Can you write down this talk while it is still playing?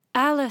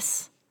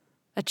Alice,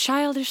 a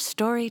childish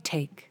story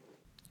take.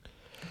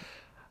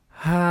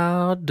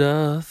 How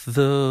doth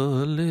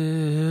the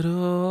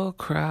little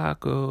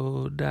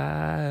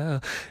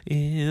crocodile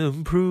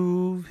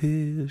improve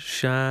his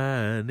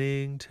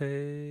shining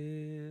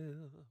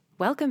tail?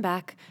 Welcome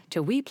back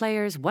to We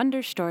Players Wonder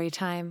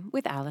Storytime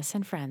with Alice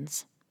and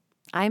Friends.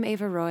 I'm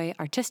Ava Roy,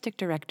 Artistic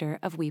Director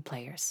of We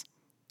Players.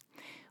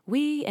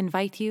 We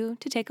invite you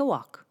to take a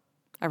walk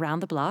around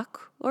the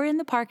block or in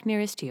the park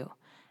nearest you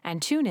and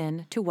tune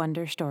in to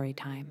Wonder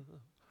Storytime.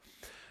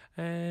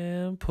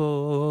 And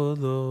pour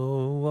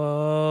the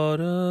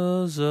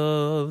waters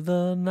of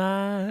the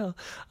Nile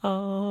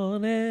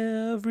on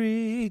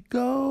every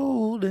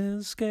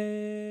golden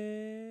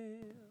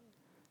scale.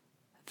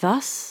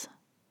 Thus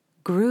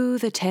grew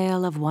the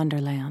tale of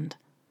Wonderland,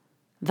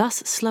 thus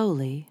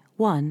slowly,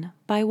 one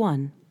by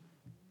one.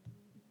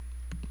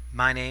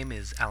 My name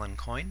is Alan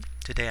Coyne.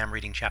 Today I'm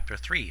reading Chapter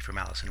 3 from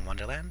Alice in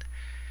Wonderland.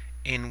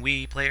 In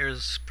We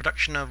Players'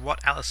 production of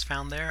What Alice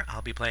Found There,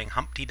 I'll be playing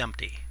Humpty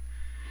Dumpty.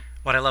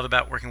 What I love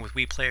about working with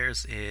We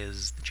Players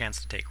is the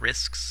chance to take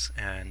risks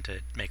and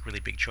to make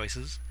really big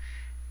choices.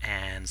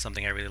 And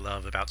something I really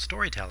love about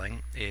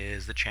storytelling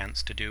is the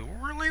chance to do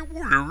really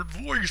weird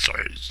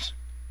voices.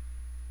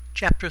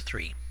 Chapter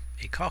 3,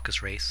 A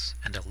Caucus Race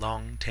and a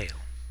Long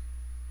Tail.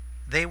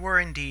 They were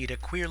indeed a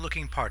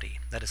queer-looking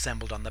party that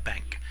assembled on the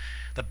bank,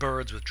 the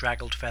birds with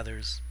draggled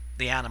feathers,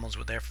 the animals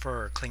with their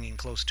fur clinging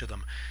close to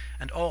them,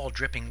 and all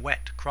dripping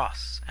wet,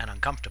 cross, and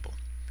uncomfortable.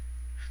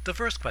 The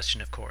first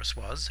question, of course,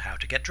 was how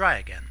to get dry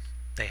again.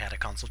 They had a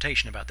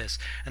consultation about this,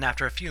 and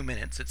after a few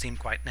minutes it seemed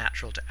quite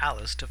natural to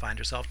Alice to find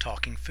herself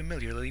talking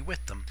familiarly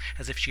with them,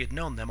 as if she had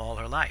known them all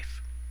her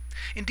life.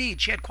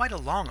 Indeed, she had quite a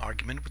long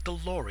argument with the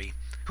Lory,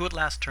 who at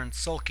last turned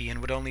sulky and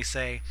would only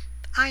say,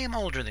 "I am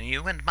older than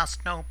you and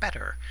must know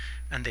better,"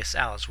 and this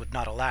Alice would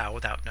not allow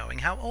without knowing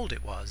how old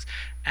it was,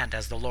 and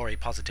as the Lory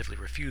positively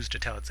refused to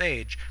tell its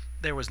age,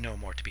 there was no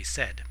more to be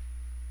said.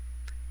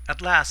 At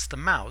last the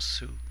Mouse,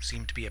 who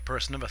seemed to be a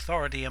person of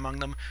authority among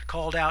them,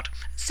 called out,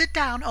 "Sit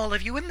down, all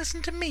of you, and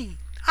listen to me.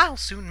 I'll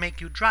soon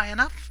make you dry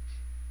enough."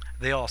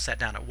 They all sat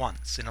down at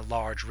once, in a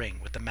large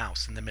ring with the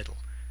Mouse in the middle.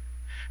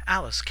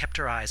 Alice kept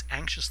her eyes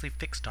anxiously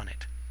fixed on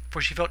it,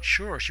 for she felt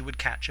sure she would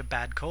catch a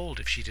bad cold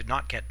if she did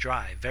not get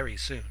dry very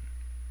soon.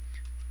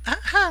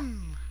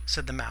 "Ahem,"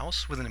 said the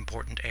Mouse with an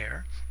important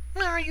air.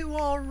 "Are you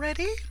all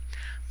ready?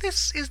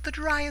 This is the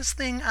driest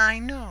thing I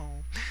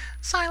know.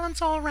 Silence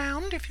all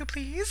round, if you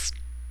please.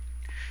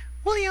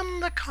 William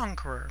the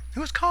Conqueror,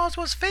 whose cause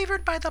was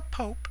favoured by the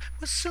Pope,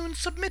 was soon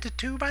submitted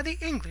to by the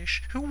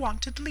English, who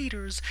wanted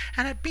leaders,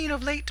 and had been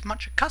of late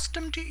much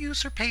accustomed to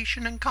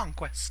usurpation and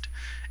conquest.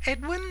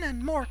 Edwin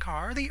and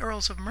Morcar, the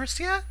Earls of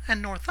Mercia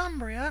and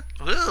Northumbria—"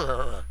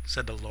 "Ugh,"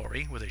 said the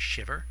Lory with a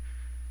shiver.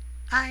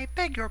 "I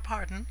beg your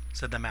pardon,"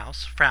 said the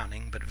Mouse,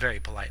 frowning, but very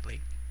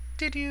politely.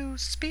 "Did you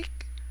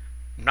speak?"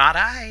 "Not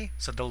I,"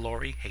 said the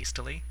Lory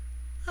hastily.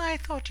 "I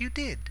thought you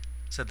did,"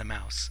 said the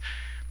Mouse.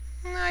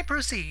 "I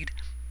proceed.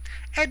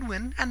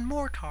 Edwin and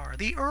Morcar,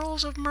 the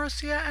Earls of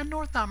Mercia and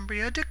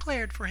Northumbria,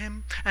 declared for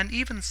him, and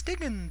even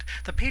Stigand,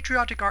 the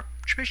patriotic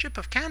Archbishop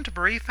of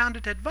Canterbury, found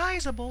it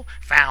advisable—"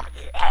 "Found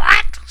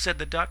what?" said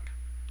the Duck.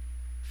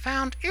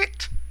 "Found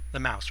it," the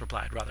Mouse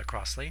replied rather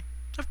crossly.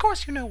 "Of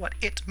course you know what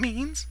it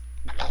means."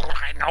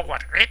 "I know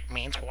what it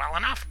means well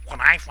enough when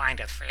I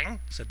find a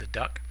thing," said the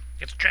Duck.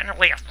 "It's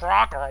generally a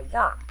frog or a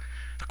worm.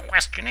 The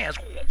question is,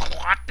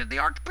 what did the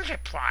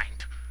Archbishop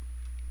find?"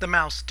 The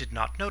Mouse did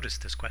not notice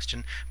this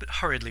question, but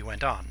hurriedly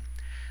went on.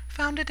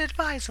 "Found it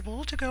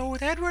advisable to go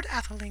with Edward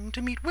Atheling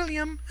to meet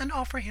William and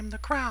offer him the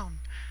crown.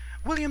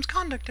 William's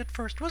conduct at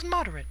first was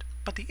moderate,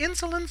 but the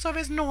insolence of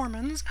his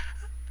Normans—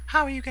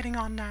 How are you getting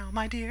on now,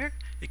 my dear?"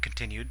 it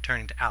continued,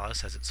 turning to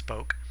Alice as it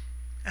spoke.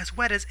 "As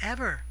wet as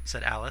ever,"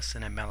 said Alice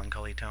in a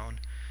melancholy tone.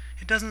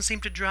 "It doesn't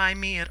seem to dry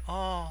me at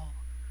all."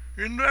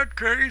 "In that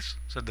case,"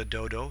 said the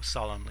Dodo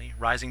solemnly,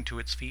 rising to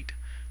its feet,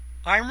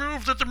 "I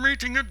move that the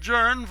meeting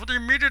adjourn for the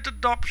immediate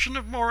adoption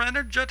of more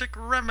energetic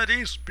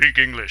remedies." "Speak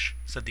English,"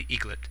 said the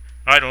Eaglet.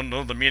 "I don't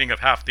know the meaning of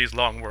half these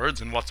long words,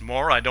 and what's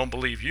more, I don't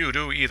believe you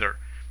do either."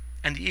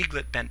 And the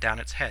Eaglet bent down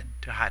its head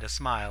to hide a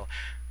smile.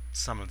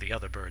 Some of the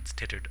other birds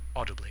tittered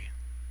audibly.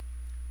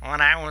 "What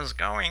I was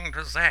going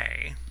to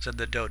say," said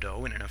the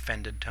Dodo in an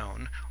offended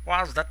tone,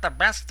 "was that the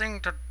best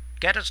thing to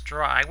get us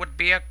dry would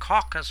be a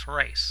caucus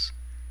race."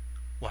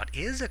 "What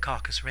is a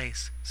caucus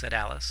race?" said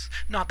Alice.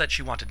 Not that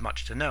she wanted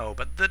much to know,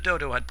 but the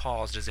Dodo had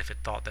paused as if it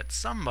thought that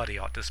somebody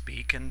ought to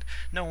speak, and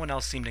no one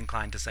else seemed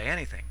inclined to say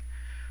anything.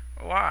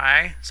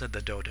 "Why," said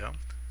the Dodo,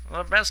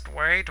 "the best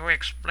way to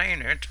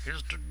explain it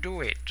is to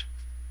do it."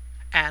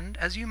 And,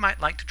 as you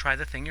might like to try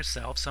the thing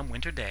yourself some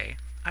winter day,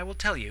 I will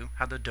tell you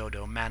how the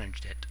Dodo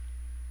managed it.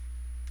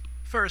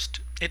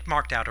 First, it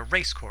marked out a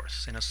race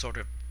course in a sort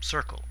of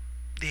circle.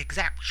 "The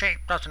exact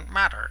shape doesn't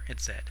matter," it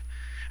said.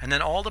 And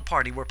then all the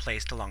party were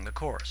placed along the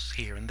course,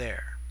 here and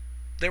there.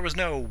 There was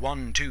no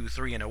 1, 2,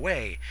 3 and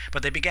away,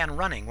 but they began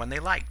running when they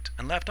liked,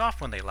 and left off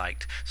when they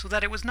liked, so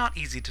that it was not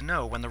easy to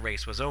know when the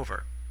race was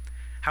over.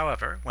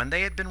 However, when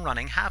they had been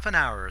running half an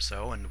hour or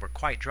so and were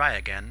quite dry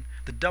again,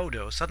 the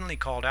dodo suddenly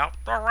called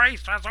out, "The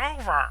race is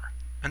over!"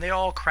 and they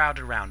all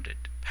crowded round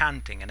it,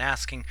 panting and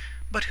asking,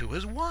 "But who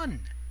has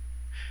won?"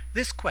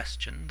 This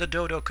question the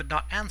dodo could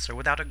not answer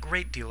without a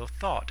great deal of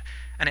thought,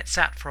 and it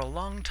sat for a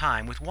long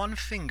time with one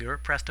finger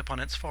pressed upon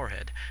its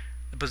forehead,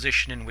 the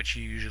position in which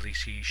you usually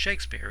see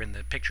Shakespeare in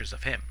the pictures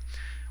of him,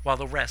 while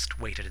the rest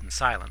waited in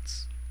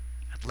silence.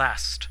 At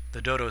last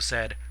the dodo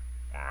said,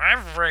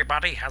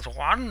 "Everybody has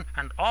won,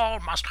 and all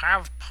must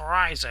have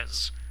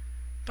prizes."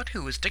 "But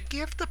who is to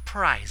give the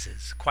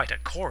prizes?" quite a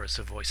chorus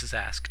of voices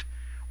asked.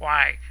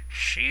 "Why,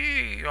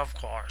 she, of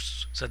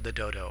course," said the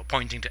dodo,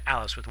 pointing to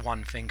Alice with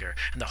one finger,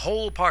 and the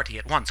whole party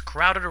at once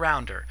crowded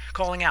around her,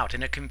 calling out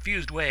in a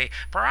confused way,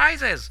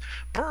 "Prizes!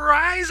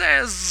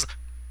 Prizes!"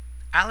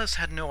 Alice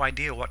had no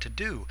idea what to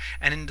do,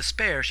 and in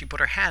despair she put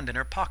her hand in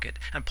her pocket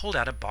and pulled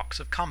out a box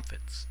of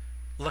comfits.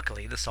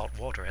 Luckily the salt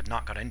water had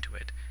not got into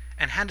it,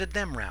 and handed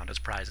them round as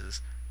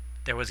prizes.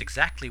 There was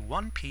exactly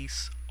one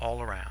piece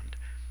all around.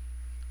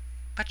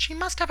 "But she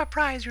must have a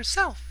prize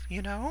herself,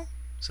 you know,"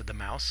 said the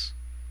mouse.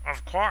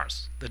 "Of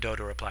course," the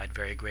dodo replied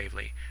very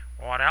gravely.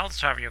 "What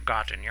else have you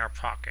got in your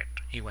pocket?"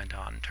 he went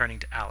on, turning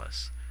to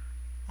Alice.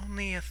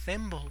 "Only a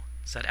thimble,"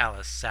 said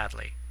Alice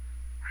sadly.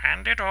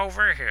 "Hand it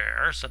over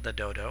here," said the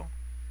dodo.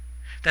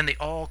 Then they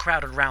all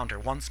crowded round her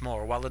once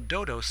more, while the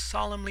dodo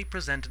solemnly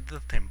presented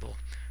the thimble,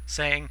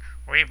 saying,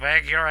 "We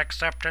beg your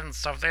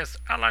acceptance of this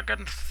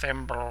elegant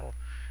thimble."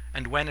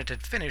 And when it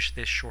had finished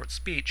this short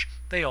speech,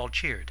 they all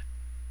cheered.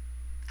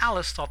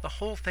 Alice thought the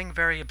whole thing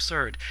very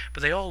absurd,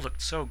 but they all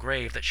looked so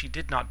grave that she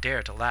did not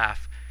dare to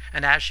laugh,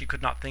 and as she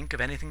could not think of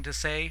anything to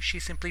say, she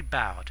simply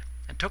bowed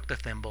and took the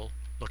thimble,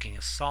 looking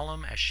as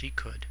solemn as she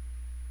could.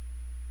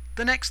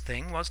 The next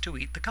thing was to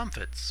eat the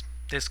comfits.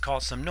 This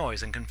caused some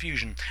noise and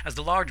confusion, as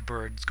the large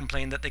birds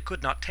complained that they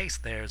could not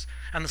taste theirs,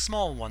 and the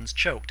small ones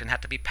choked and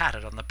had to be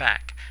patted on the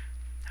back.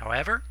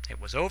 However,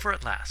 it was over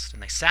at last,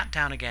 and they sat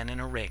down again in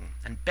a ring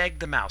and begged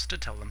the mouse to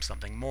tell them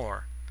something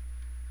more.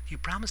 "You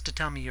promised to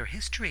tell me your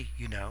history,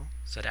 you know,"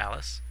 said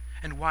Alice,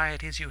 "and why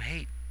it is you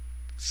hate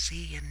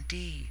C and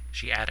D,"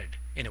 she added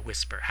in a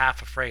whisper,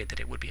 half afraid that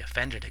it would be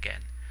offended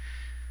again.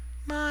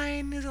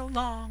 "Mine is a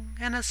long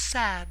and a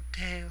sad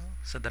tale,"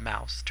 said the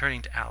mouse,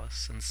 turning to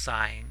Alice and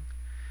sighing.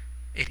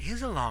 "It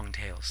is a long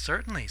tale,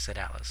 certainly," said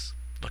Alice,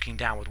 looking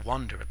down with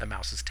wonder at the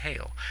mouse's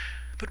tail.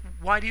 "But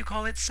why do you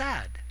call it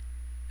sad?"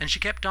 And she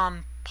kept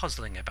on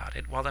puzzling about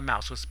it while the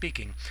mouse was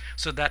speaking,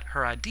 so that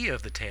her idea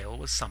of the tale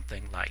was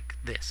something like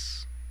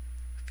this.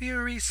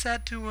 "Fury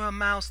said to a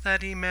mouse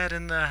that he met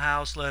in the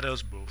house, 'Let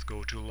us both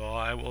go to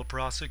law, I will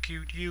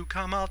prosecute you.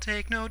 Come, I'll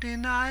take no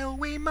denial,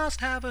 we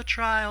must have a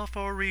trial,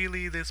 for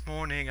really this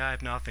morning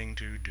I've nothing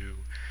to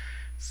do.'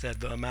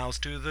 Said the mouse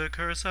to the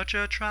cur, 'Such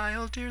a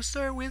trial, dear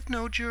sir, with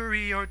no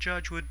jury or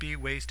judge would be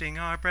wasting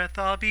our breath.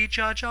 I'll be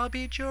judge, I'll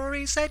be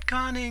jury,' said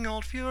cunning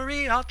old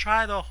Fury, 'I'll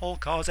try the whole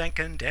cause and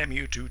condemn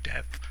you to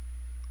death.'"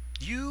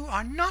 "You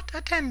are not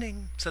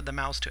attending," said the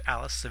mouse to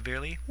Alice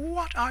severely.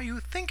 "What are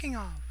you thinking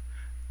of?"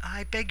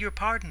 "I beg your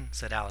pardon,"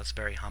 said Alice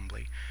very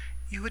humbly.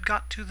 "You had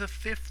got to the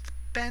fifth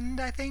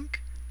bend, I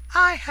think?"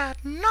 "I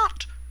had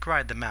not,"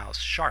 cried the mouse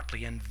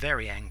sharply and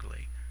very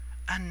angrily.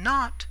 "And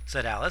not,"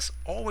 said Alice,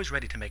 always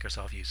ready to make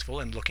herself useful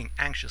and looking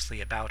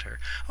anxiously about her.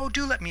 "Oh,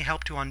 do let me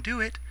help to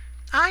undo it."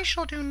 "I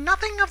shall do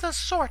nothing of the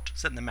sort,"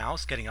 said the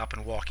mouse, getting up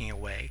and walking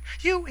away.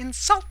 "You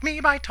insult me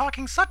by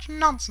talking such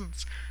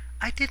nonsense."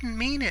 "I didn't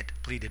mean it,"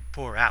 pleaded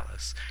poor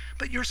Alice,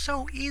 "but you're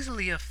so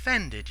easily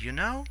offended, you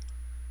know."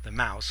 The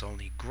mouse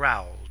only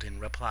growled in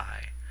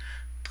reply.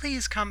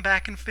 "Please come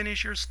back and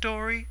finish your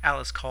story,"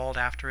 Alice called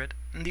after it,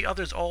 and the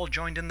others all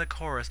joined in the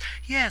chorus.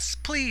 "Yes,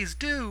 please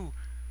do."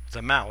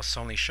 The mouse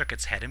only shook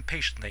its head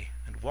impatiently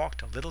and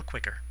walked a little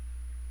quicker.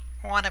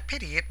 "What a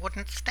pity it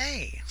wouldn't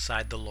stay,"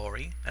 sighed the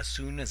lory as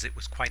soon as it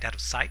was quite out of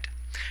sight,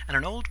 and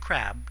an old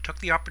crab took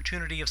the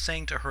opportunity of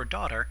saying to her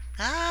daughter,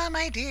 "Ah,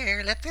 my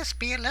dear, let this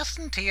be a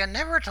lesson to you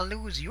never to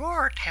lose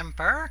your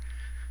temper."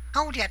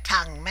 "Hold your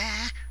tongue,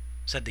 ma,"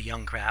 said the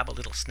young crab a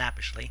little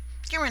snappishly.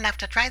 "You're enough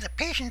to try the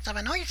patience of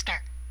an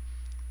oyster."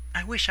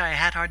 "I wish I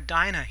had our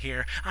Dinah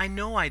here, I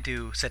know I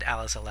do," said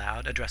Alice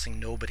aloud, addressing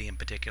nobody in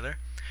particular.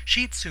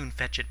 "She'd soon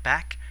fetch it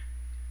back."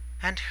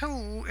 "And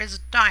who is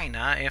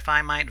Dinah, if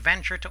I might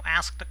venture to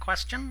ask the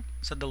question?"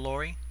 said the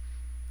lory.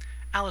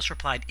 Alice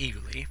replied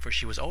eagerly, for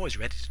she was always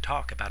ready to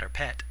talk about her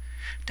pet.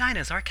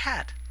 "Dinah's our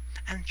cat,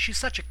 and she's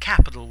such a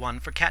capital one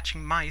for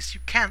catching mice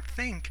you can't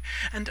think.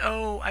 And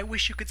oh, I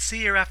wish you could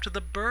see her after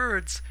the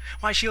birds.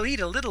 Why, she'll eat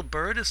a little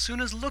bird as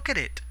soon as look at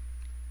it."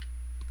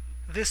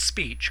 This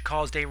speech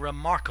caused a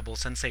remarkable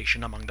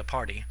sensation among the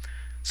party.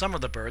 Some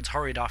of the birds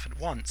hurried off at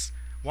once.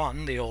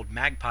 One, the old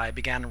magpie,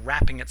 began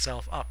wrapping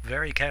itself up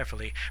very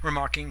carefully,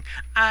 remarking,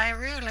 "I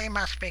really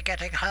must be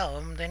getting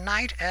home. The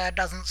night air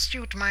doesn't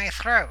suit my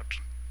throat."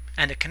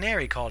 And a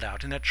canary called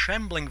out in a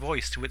trembling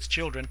voice to its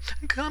children,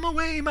 "Come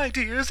away, my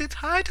dears, it's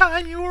high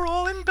time you were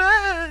all in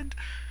bed."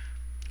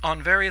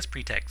 On various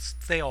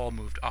pretexts they all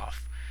moved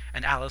off,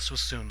 and Alice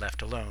was soon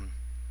left alone.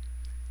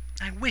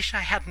 I wish I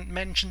hadn't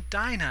mentioned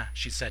Dinah,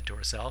 she said to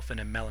herself in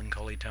a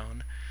melancholy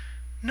tone.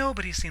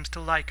 Nobody seems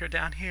to like her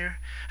down here,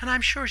 and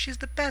I'm sure she's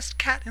the best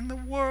cat in the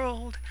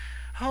world.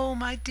 Oh,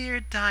 my dear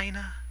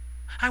Dinah,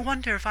 I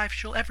wonder if I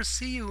shall ever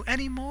see you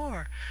any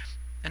more.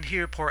 And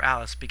here poor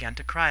Alice began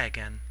to cry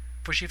again,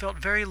 for she felt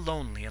very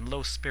lonely and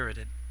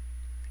low-spirited.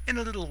 In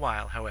a little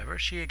while, however,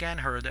 she again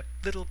heard a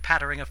little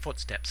pattering of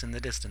footsteps in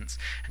the distance,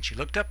 and she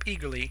looked up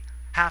eagerly,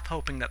 half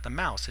hoping that the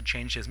mouse had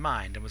changed his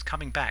mind and was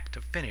coming back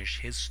to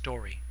finish his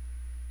story.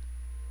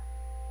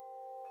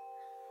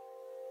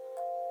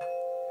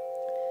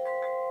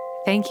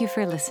 Thank you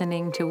for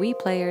listening to We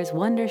Players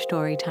Wonder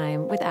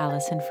Storytime with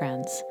Alice and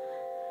Friends.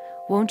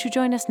 Won't you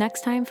join us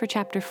next time for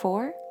Chapter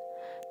 4?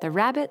 The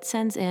Rabbit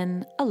Sends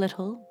in a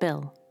Little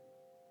Bill.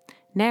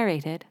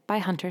 Narrated by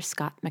Hunter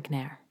Scott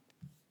McNair.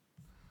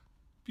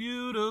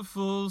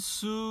 Beautiful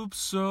soup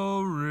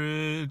so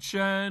rich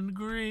and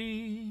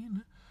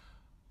green,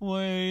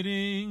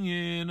 waiting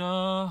in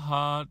a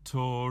hot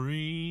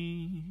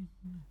tureen.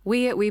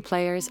 We at We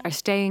Players are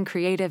staying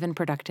creative and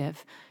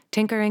productive,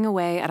 tinkering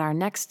away at our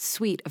next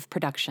suite of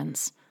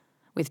productions.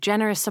 With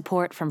generous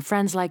support from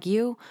friends like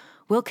you,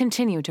 we'll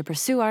continue to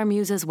pursue our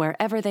muses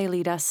wherever they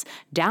lead us,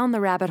 down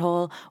the rabbit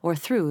hole or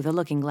through the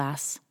looking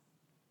glass.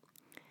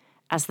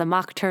 As the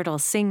Mock Turtle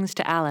sings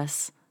to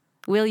Alice,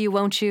 will you,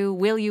 won't you,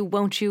 will you,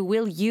 won't you,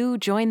 will you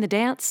join the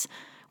dance?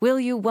 Will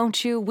you,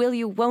 won't you, will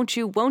you, won't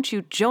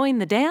you join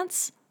the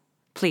dance?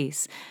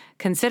 Please,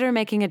 consider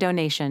making a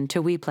donation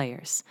to We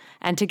Players,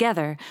 and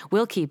together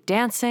we'll keep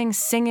dancing,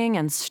 singing,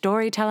 and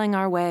storytelling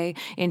our way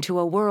into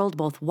a world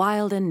both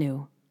wild and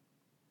new.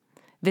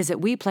 Visit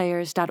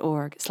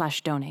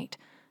weplayers.org/donate,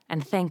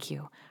 and thank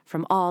you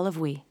from all of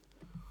we.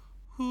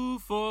 Who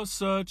for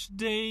such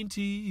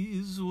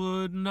dainties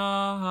would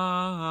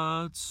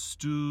not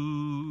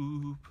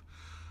stoop?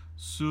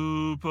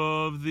 Soup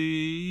of the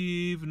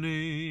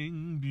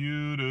evening,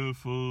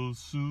 beautiful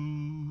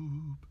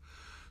soup.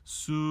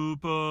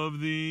 Soup of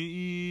the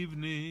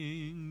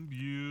evening,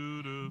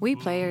 beautiful. We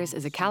Players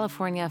is a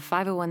California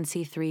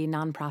 501c3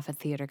 nonprofit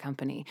theater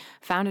company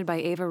founded by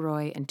Ava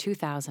Roy in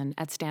 2000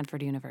 at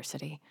Stanford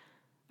University.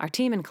 Our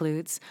team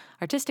includes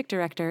Artistic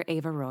Director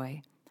Ava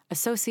Roy,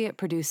 Associate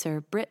Producer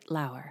Britt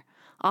Lauer,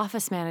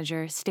 Office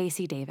Manager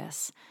Stacy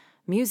Davis,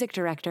 Music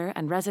Director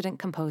and Resident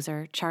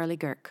Composer Charlie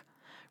Girk,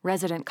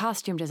 Resident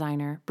Costume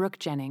Designer Brooke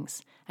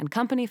Jennings, and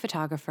Company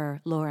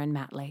Photographer Lauren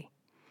Matley.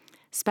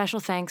 Special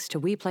thanks to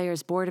We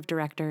Players Board of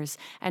Directors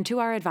and to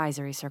our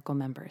Advisory Circle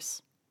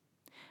members.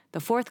 The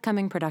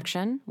forthcoming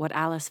production, What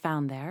Alice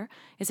Found There,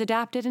 is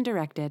adapted and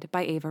directed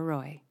by Ava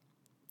Roy.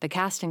 The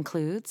cast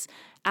includes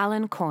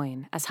Alan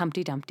Coyne as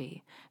Humpty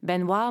Dumpty,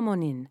 Benoit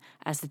Monin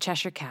as the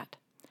Cheshire Cat,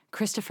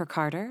 Christopher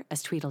Carter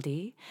as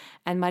Tweedledee,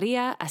 and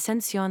Maria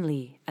Ascension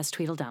Lee as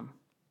Tweedledum.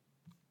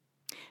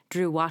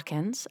 Drew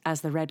Watkins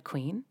as the Red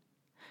Queen,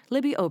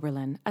 Libby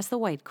Oberlin as the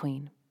White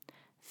Queen,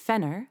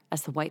 Fenner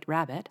as the White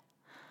Rabbit,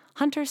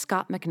 Hunter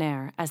Scott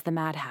McNair as the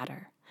Mad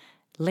Hatter,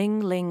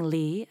 Ling Ling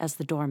Lee as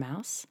the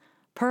Dormouse,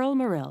 Pearl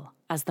Marill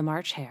as the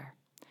March Hare,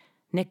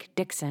 Nick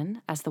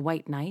Dixon as the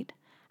White Knight,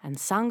 and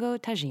Sango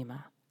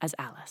Tajima as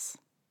Alice.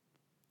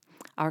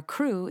 Our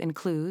crew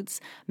includes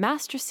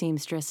Master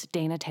Seamstress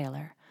Dana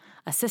Taylor,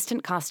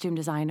 Assistant Costume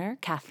Designer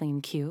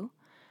Kathleen Q,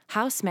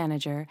 House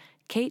Manager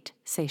Kate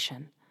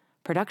Sation,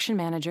 Production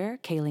Manager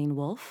Kayleen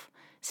Wolfe,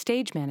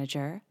 Stage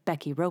Manager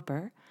Becky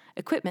Roper,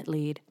 Equipment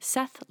Lead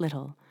Seth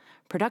Little,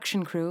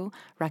 Production Crew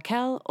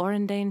Raquel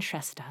Orendane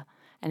Shrestha,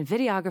 and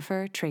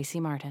Videographer Tracy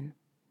Martin.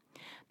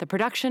 The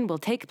production will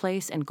take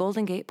place in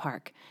Golden Gate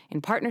Park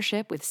in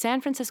partnership with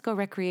San Francisco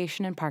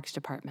Recreation and Parks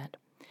Department.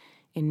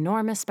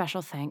 Enormous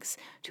special thanks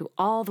to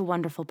all the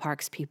wonderful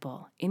parks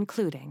people,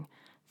 including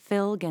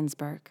Phil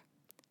Ginsberg,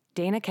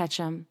 Dana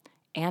Ketchum,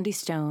 Andy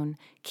Stone,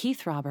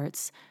 Keith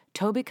Roberts,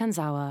 Toby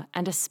Kanzawa,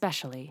 and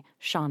especially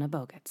Shauna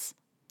Bogutz.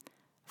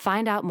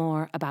 Find out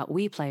more about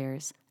We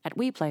Players at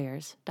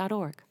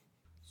weplayers.org.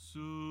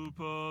 Soup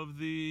of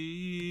the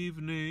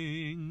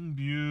evening,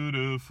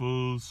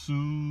 beautiful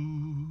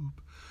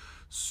soup.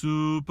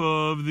 Soup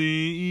of the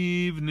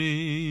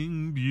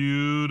evening,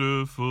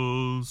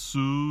 beautiful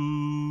soup.